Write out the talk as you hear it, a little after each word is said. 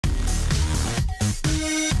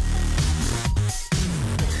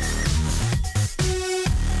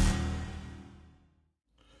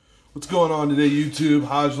What's going on today, YouTube?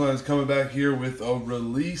 Hodgline is coming back here with a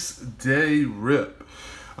release day rip.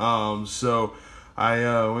 So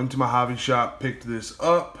I went to my hobby shop, picked this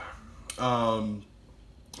up.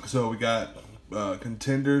 So we got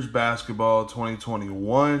Contenders Basketball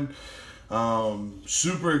 2021.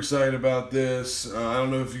 Super excited about this. I don't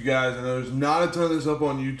know if you guys, I know there's not a ton of this up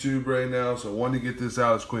on YouTube right now, so I wanted to get this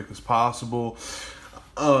out as quick as possible.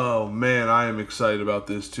 Oh man, I am excited about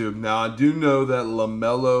this too. Now I do know that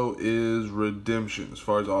LaMelo is redemption as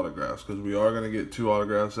far as autographs, because we are going to get 2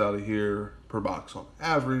 autographs out of here per box on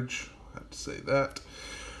average. I have to say that.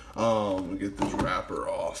 We'll get this wrapper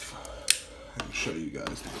off and show you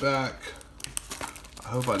guys the back. I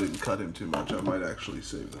hope I didn't cut him too much. I might actually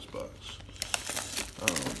save this box.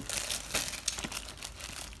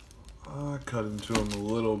 I cut into him a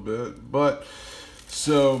little bit, but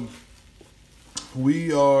so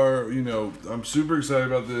we are, I'm super excited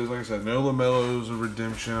about this. Like I said, no LaMelo's a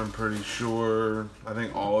redemption, I'm pretty sure. I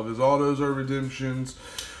think all of his autos are redemptions.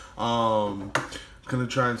 Gonna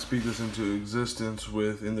try and speed this into existence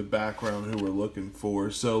with, in the background, who we're looking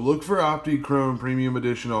for. So look for Opti Chrome Premium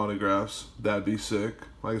Edition autographs. That'd be sick.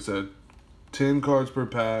 Like I said, 10 cards per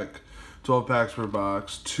pack, 12 packs per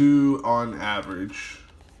box, 2 on average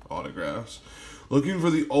autographs. Looking for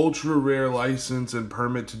the ultra rare license and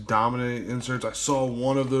permit to dominate inserts. I saw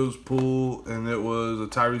one of those pull, and it was a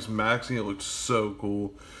Tyrese Maxey. It looked so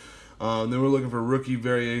cool. Then we're looking for rookie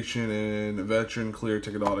variation and veteran clear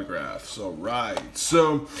ticket autographs. All right.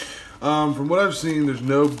 So, from what I've seen, there's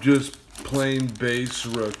no just plain base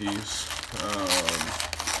rookies,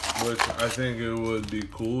 which I think it would be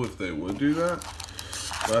cool if they would do that.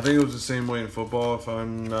 But I think it was the same way in football, if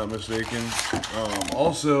I'm not mistaken.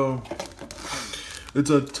 Also, it's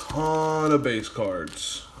a ton of base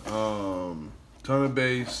cards, ton of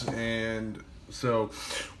base, and so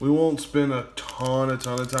we won't spend a ton of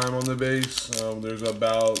time on the base. There's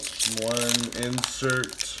about 1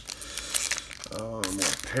 insert, more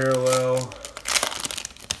parallel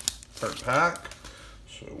per pack.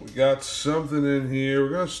 So we got something in here.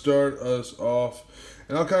 We're gonna start us off,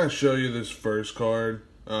 and I'll kind of show you this first card.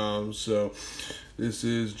 So this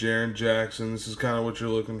is Jaren Jackson. This is kind of what you're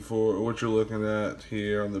looking for, what you're looking at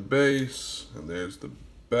here on the base, and there's the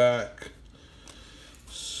back.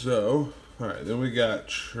 So, all right, then we got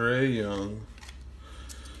Trae Young,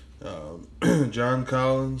 John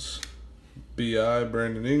Collins, B.I.,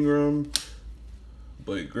 Brandon Ingram,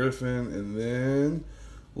 Blake Griffin, and then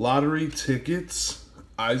lottery tickets,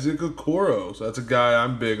 Isaac Okoro. So that's a guy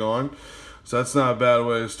I'm big on. So that's not a bad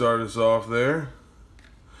way to start us off there.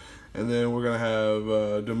 And then we're going to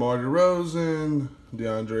have DeMar DeRozan,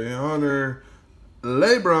 DeAndre Hunter,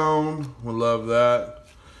 LeBron, we love that,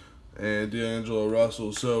 and D'Angelo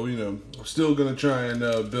Russell. So, I'm still going to try and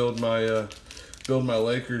build my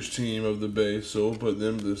Lakers team of the base, so we'll put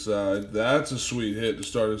them to the side. That's a sweet hit to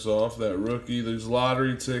start us off, that rookie. These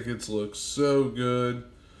lottery tickets look so good.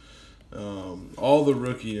 All the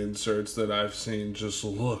rookie inserts that I've seen just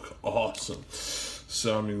look awesome.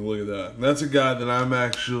 So, I mean, look at that. That's a guy that I'm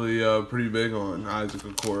actually pretty big on, Isaac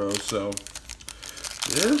Okoro. So,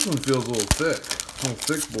 this one feels a little thick. A little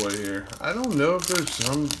thick boy here. I don't know if there's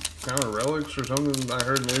some kind of relics or something. I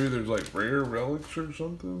heard maybe there's like rare relics or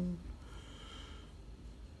something.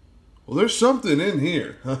 Well, there's something in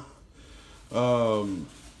here. We're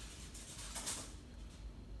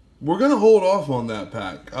going to hold off on that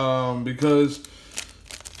pack because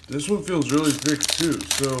this one feels really thick too.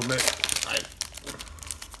 So, man,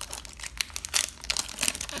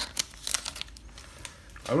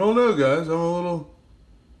 I don't know, guys.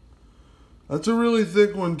 That's a really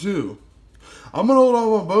thick one, too. I'm going to hold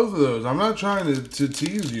off on both of those. I'm not trying to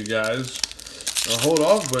tease you guys or hold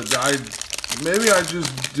off, but maybe I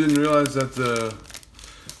just didn't realize that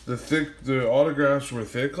the autographs were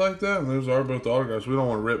thick like that. And those are both autographs. We don't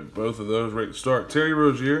want to rip both of those right to start. Terry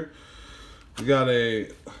Rozier. We got a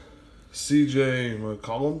CJ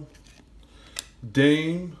McCollum.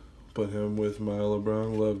 Dame. Put him with my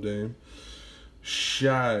LeBron. Love Dame.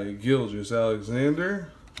 Shai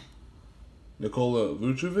Gilgeous-Alexander, Nikola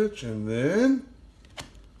Vucevic, and then,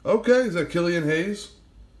 okay, is that Killian Hayes?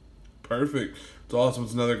 Perfect. It's awesome.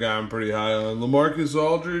 It's another guy I'm pretty high on. LaMarcus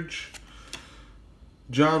Aldridge,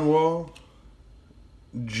 John Wall,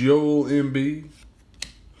 Joel Embiid.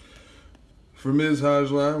 For Ms.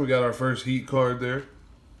 Hodgline, we got our first Heat card there.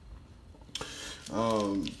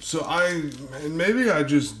 So maybe I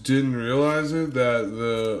just didn't realize it, that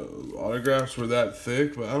the autographs were that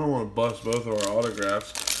thick, but I don't want to bust both of our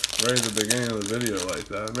autographs right at the beginning of the video like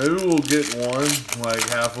that. Maybe we'll get one, like,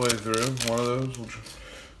 halfway through, one of those.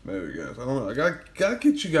 Maybe, guys. I don't know. I gotta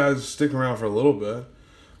get you guys to stick around for a little bit.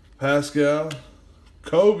 Pascal,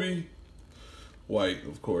 Kobe, White,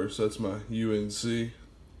 of course. That's my UNC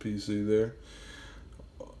PC there.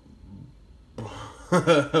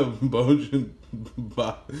 Bojan,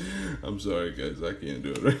 I'm sorry, guys. I can't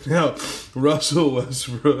do it right now. Russell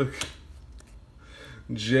Westbrook,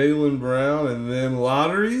 Jaylen Brown, and then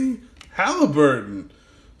lottery, Halliburton.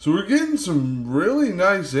 So we're getting some really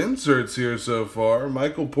nice inserts here so far.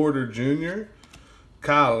 Michael Porter Jr.,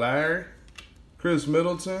 Kyle Lowry, Chris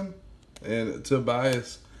Middleton, and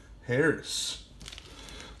Tobias Harris.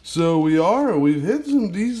 So we've hit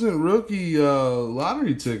some decent rookie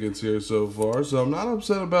lottery tickets here so far, so I'm not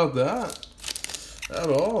upset about that at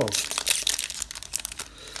all.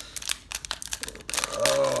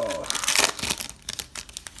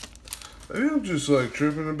 Maybe I'm just like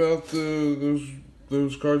tripping about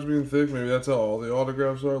those cards being thick. Maybe that's how all the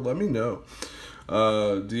autographs are. Let me know.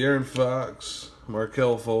 De'Aaron Fox,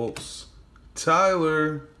 Markelle Fultz,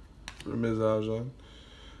 Tyler Ramiz.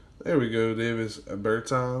 There we go, Davis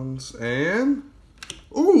Bertans, and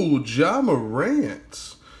Ja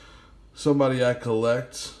Morant. Somebody I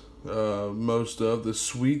collect most of, the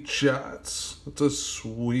sweet shots. That's a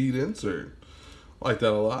sweet insert. I like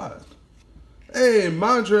that a lot. Hey,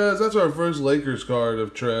 Montrez, that's our first Lakers card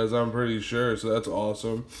of Trez, I'm pretty sure, so that's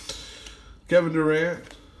awesome. Kevin Durant,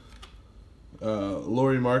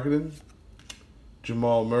 Lauri Markkanen,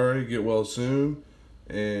 Jamal Murray, get well soon,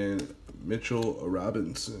 and Mitchell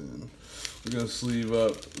Robinson. We're going to sleeve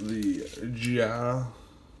up the Ja.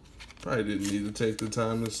 Probably didn't need to take the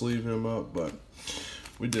time to sleeve him up, but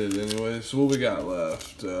we did it anyway. So what we got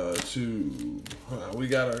left? We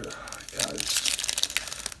got our... guys.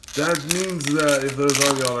 That means that if those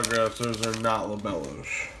are the autographs, those are not LaMelos.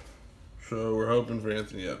 So we're hoping for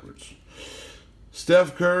Anthony Edwards.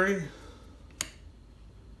 Steph Curry.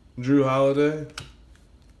 Drew Holiday.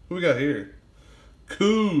 Who we got here?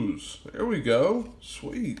 Kuz. There we go.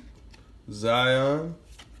 Sweet. Zion.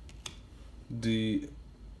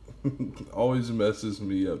 Always messes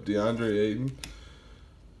me up. DeAndre Ayton.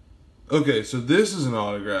 Okay, so this is an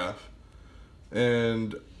autograph.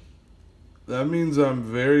 And that means I'm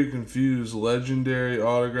very confused. Legendary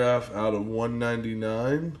autograph out of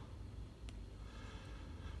 199.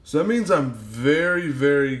 So that means I'm very,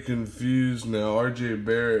 very confused now. RJ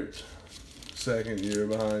Barrett, second year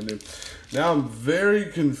behind him. Now I'm very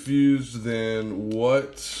confused then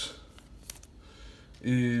what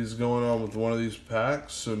is going on with one of these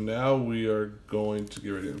packs. So now we are going to get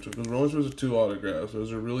ready to because we're only supposed to 2 autographs.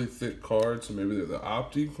 Those are really thick cards, so maybe they're the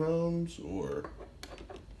Opti-Chromes, or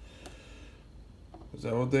is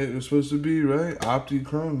that what they were supposed to be, right?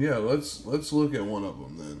 Opti-Chrome? Yeah, let's look at one of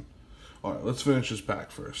them then. All right, let's finish this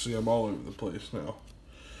pack first. See, I'm all over the place now.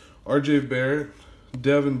 RJ Barrett,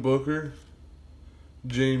 Devin Booker,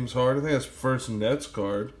 James Harden. I think that's the first Nets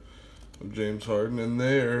card of James Harden. And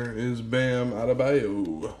there is Bam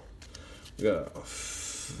Adebayo. We got a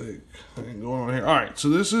thick thing going on here. All right, so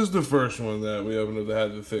this is the first one that we opened up that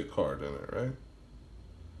had the thick card in it, right?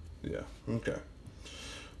 Yeah, okay.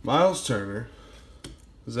 Miles Turner,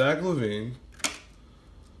 Zach LaVine,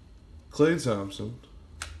 Klay Thompson,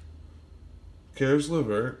 Karis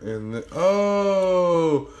LeVert, and then,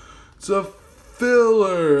 oh, it's a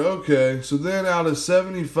filler. Okay, so then out of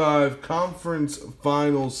 75, conference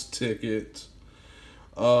finals ticket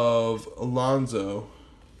of Alonzo,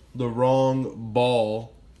 the wrong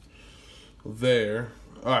ball there.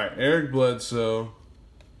 All right, Eric Bledsoe,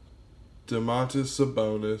 Domantas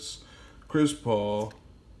Sabonis, Chris Paul,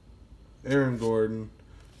 Aaron Gordon,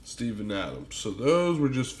 Steven Adams. So those were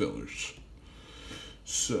just fillers.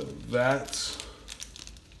 So that's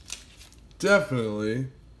definitely.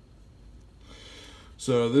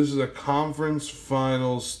 So this is a conference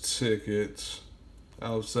finals ticket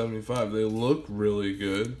out of 75. They look really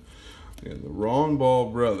good. And the wrong ball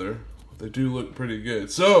brother. They do look pretty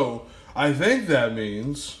good. So I think that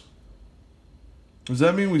means. Does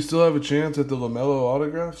that mean we still have a chance at the LaMelo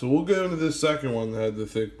autograph? So we'll go into this second one that had the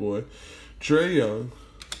thick boy. Trae Young,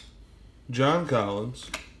 John Collins,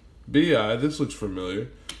 B.I. This looks familiar.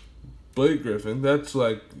 Blake Griffin. That's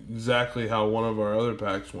like exactly how one of our other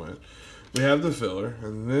packs went. We have the filler.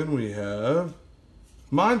 And then we have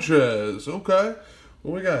Montrez. Okay.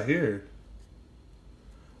 What we got here?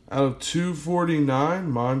 Out of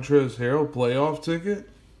 249, Montrezl Harrell playoff ticket.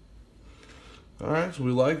 All right, so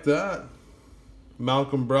we like that.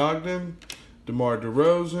 Malcolm Brogdon, DeMar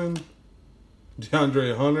DeRozan,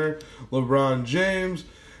 DeAndre Hunter, LeBron James,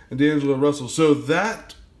 and D'Angelo Russell. So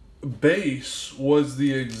that base was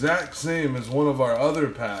the exact same as one of our other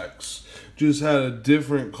packs. just had a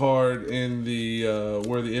different card in the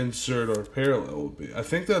where the insert or parallel will be. I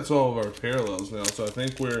think that's all of our parallels now, so I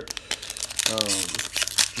think we're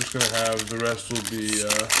just gonna have the rest will be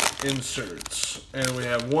inserts. And we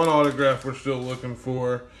have one autograph we're still looking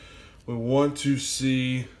for. We want to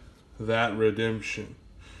see that redemption.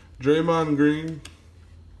 Draymond Green,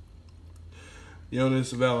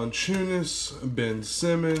 Jonas Valanciunas, Ben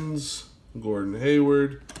Simmons, Gordon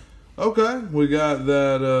Hayward. Okay, we got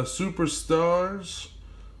that Superstars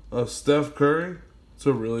of Steph Curry. It's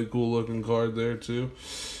a really cool looking card there too.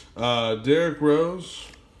 Derrick Rose,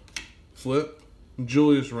 flip.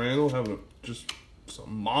 Julius Randle having just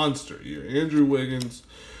some monster year. Andrew Wiggins,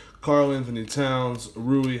 Karl Anthony Towns,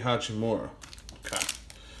 Rui Hachimura. Okay.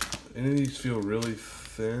 Any of these feel really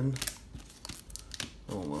thin?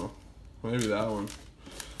 I don't know. Maybe that one.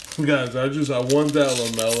 Guys, I want that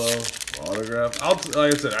LaMelo autograph.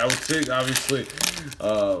 Like I said, I would take obviously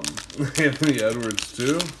Anthony Edwards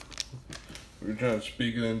too. We're trying to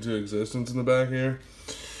speak it into existence in the back here.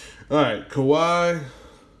 All right, Kawhi,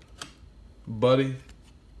 Buddy,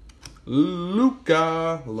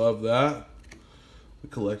 Luka, love that. We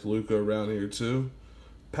collect Luka around here too.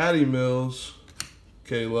 Patty Mills,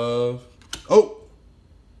 K Love. Oh,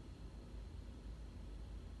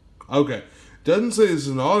 okay. Doesn't say it's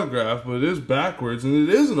an autograph, but it is backwards, and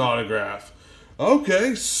it is an autograph.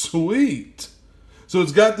 Okay, sweet. So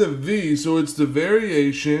it's got the V, so it's the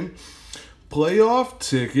variation playoff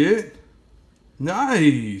ticket.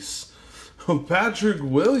 Nice. Patrick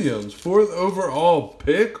Williams, 4th overall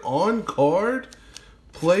pick on card.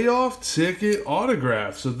 Playoff ticket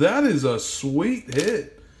autograph. So that is a sweet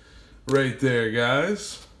hit right there,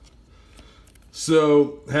 guys.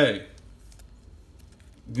 So, hey.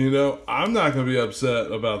 You know, I'm not going to be upset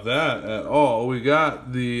about that at all. We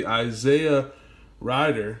got the Isaiah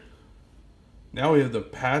Ryder. Now we have the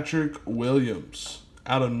Patrick Williams.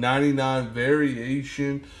 Out of 99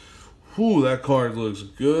 variation. Whew, that card looks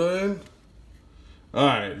good. All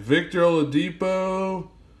right, Victor Oladipo.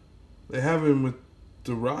 They have him with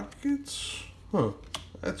the Rockets? Huh,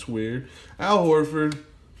 that's weird. Al Horford,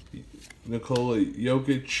 Nikola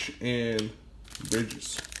Jokic, and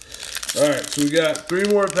Bridges. All right, so we got 3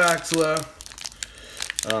 more packs left.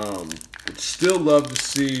 Would still love to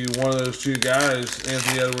see one of those 2 guys,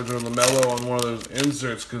 Anthony Edwards or LaMelo, on one of those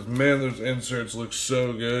inserts, because, man, those inserts look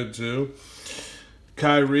so good, too.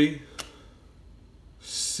 Kyrie,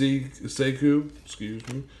 Sekou, excuse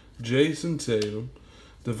me, Jason Tatum,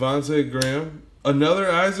 Devontae Graham,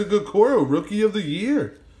 another Isaac Okoro, Rookie of the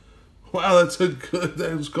Year. Wow, that's a good,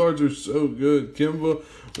 those cards are so good. Kemba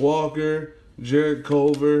Walker, Jarrett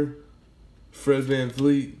Culver, Fred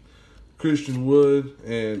VanVleet, Christian Wood,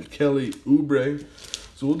 and Kelly Oubre.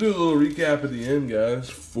 So we'll do a little recap at the end, guys,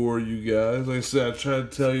 for you guys. Like I said, I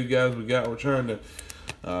tried to tell you guys we're trying to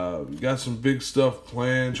got some big stuff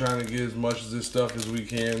planned, trying to get as much of this stuff as we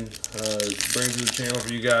can bring to the channel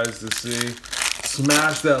for you guys to see.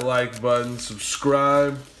 Smash that like button,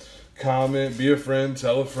 subscribe, comment, be a friend,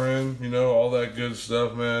 tell a friend, you know, all that good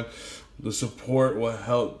stuff, man. The support will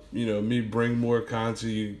help, you know, me bring more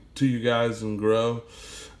content to you guys and grow.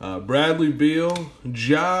 Bradley Beal,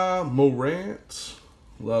 Ja Morant,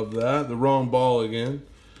 love that. The wrong ball again.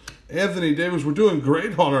 Anthony Davis, we're doing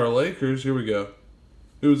great on our Lakers. Here we go.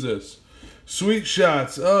 Who's this? Sweet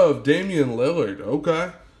shots of Damian Lillard.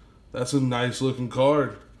 Okay, that's a nice looking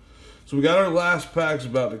card. So we got our last packs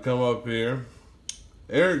about to come up here.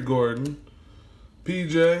 Eric Gordon,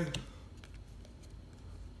 PJ,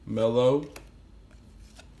 Melo,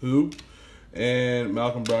 and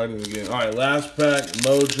Malcolm Brogdon again. All right, last pack,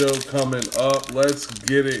 Mojo coming up. Let's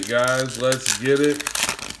get it, guys. Let's get it.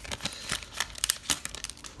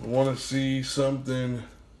 I want to see something,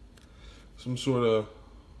 some sort of,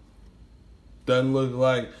 doesn't look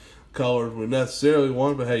like colors we necessarily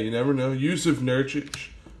want, but hey, you never know. Yusuf Nurkic,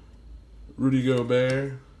 Rudy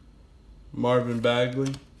Gobert, Marvin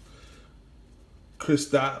Bagley,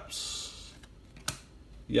 Kristaps,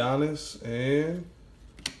 Giannis, and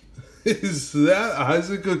is that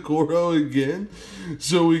Isaac Okoro again?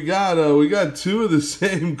 So we got 2 of the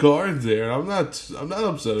same cards there. I'm not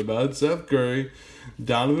upset about it. Seth Curry,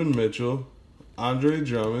 Donovan Mitchell, Andre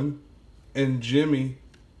Drummond, and Jimmy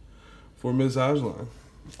for Ms. Houseline.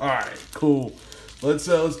 All right, cool. Let's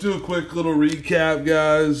do a quick little recap,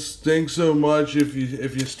 guys. Thanks so much if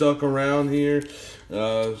you stuck around here.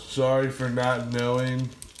 Sorry for not knowing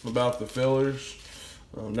about the fillers.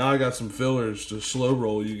 Now I got some fillers to slow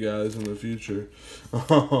roll you guys in the future.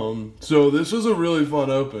 So this was a really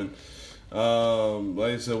fun open.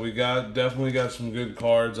 Like I said, we definitely got some good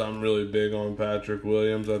cards. I'm really big on Patrick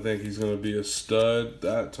Williams. I think he's going to be a stud.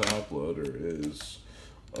 That top loader is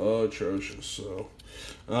atrocious. So,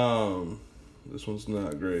 this one's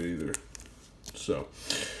not great either. So,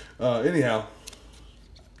 anyhow,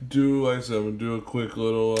 like I said, we'll do a quick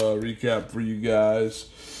little recap for you guys.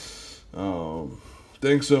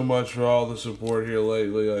 Thanks so much for all the support here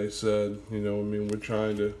lately. Like I said, we're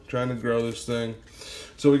trying to grow this thing.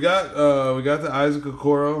 So we got the Isaac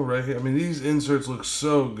Okoro right here. I mean, these inserts look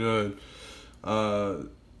so good.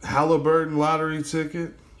 Halliburton lottery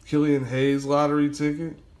ticket, Killian Hayes lottery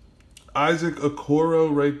ticket, Isaac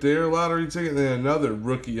Okoro right there lottery ticket, and then another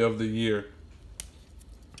Rookie of the Year.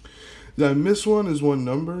 Did I miss one? Is one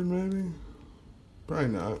numbered maybe? Probably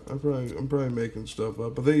not. I'm probably making stuff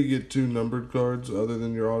up. I think you get 2 numbered cards other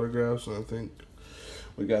than your autographs, and I think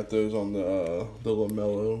we got those on the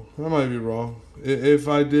LaMelo. I might be wrong. If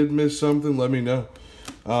I did miss something, let me know.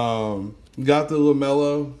 Got the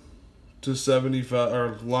LaMelo to 75,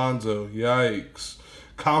 or Lonzo. Yikes.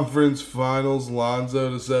 Conference Finals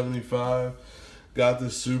Lonzo to 75. Got the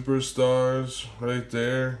superstars right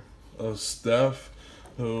there of Steph,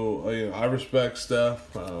 who I respect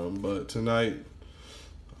Steph, but tonight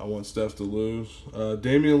I want Steph to lose.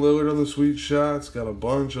 Damian Lillard on the sweet shots. Got a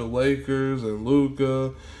bunch of Lakers and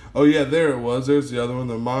Luka. Oh, yeah, there it was. There's the other one,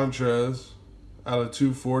 the Montrez out of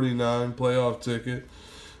 249 playoff ticket.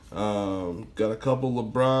 Got a couple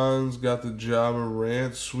LeBrons. Got the Ja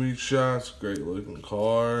Morant sweet shots. Great looking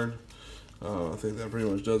card. I think that pretty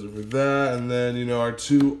much does it for that. And then, our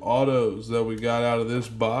 2 autos that we got out of this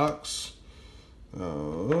box. There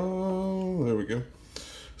we go.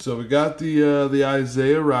 So we got the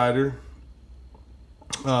Isaiah Ryder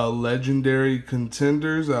legendary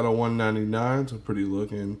Contenders out of 199. It's a pretty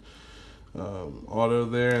looking auto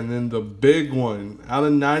there. And then the big one out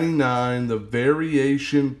of 99, the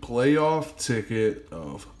variation playoff ticket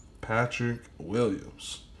of Patrick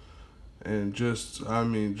Williams. And just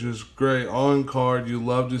great on card. You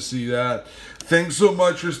love to see that. Thanks so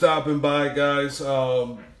much for stopping by, guys.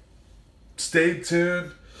 Stay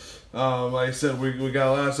tuned. Like I said, we got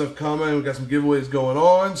a lot of stuff coming. We got some giveaways going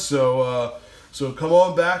on. So come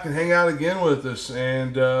on back and hang out again with us.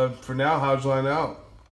 And for now, Hodgeline out.